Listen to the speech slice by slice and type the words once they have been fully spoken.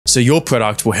So your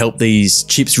product will help these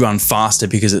chips run faster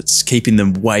because it's keeping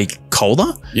them way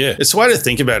colder? Yeah. It's the way to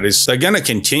think about it is they're going to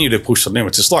continue to push the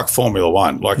limits. It's like Formula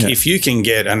One. Like if you can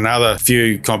get another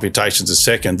few computations a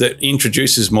second that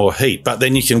introduces more heat, but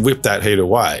then you can whip that heat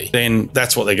away, then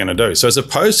that's what they're going to do. So as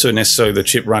opposed to necessarily the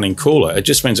chip running cooler, it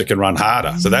just means it can run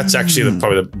harder. So that's actually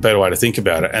probably the better way to think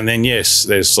about it. And then yes,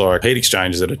 there's like heat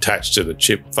exchangers that attach to the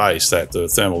chip face that the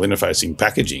thermal interfacing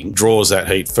packaging draws that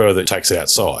heat further, takes it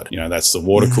outside. You know, that's the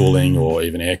water cooling or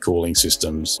even air cooling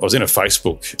systems. I was in a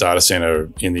Facebook data center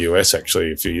in the US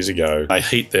actually a few years ago. They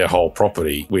heat their whole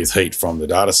property with heat from the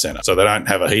data center. So they don't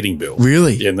have a heating bill.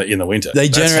 Really? In the winter. They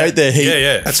generate their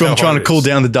heat from trying to cool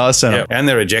down the data center. Yeah. And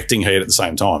they're ejecting heat at the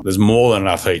same time. There's more than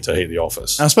enough heat to heat the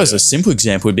office. I suppose a simple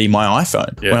example would be my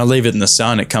iPhone. When I leave it in the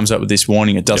sun, it comes up with this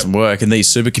warning it doesn't work. And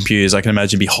these supercomputers, I can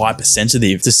imagine, be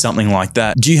hypersensitive to something like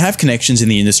that. Do you have connections in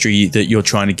the industry that you're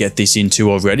trying to get this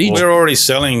into already? We're already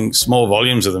selling small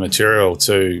volumes of the material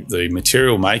to the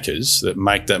material makers that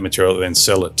make that material and then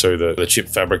sell it to the chip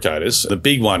fabricators. The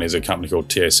big one is a company called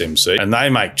TSMC, and they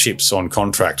make chips on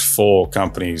contract for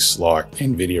companies like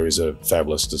NVIDIA is a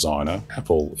fabulous designer.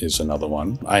 Apple is another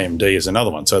one. AMD is another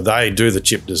one. So they do the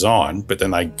chip design, but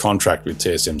then they contract with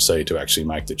TSMC to actually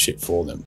make the chip for them.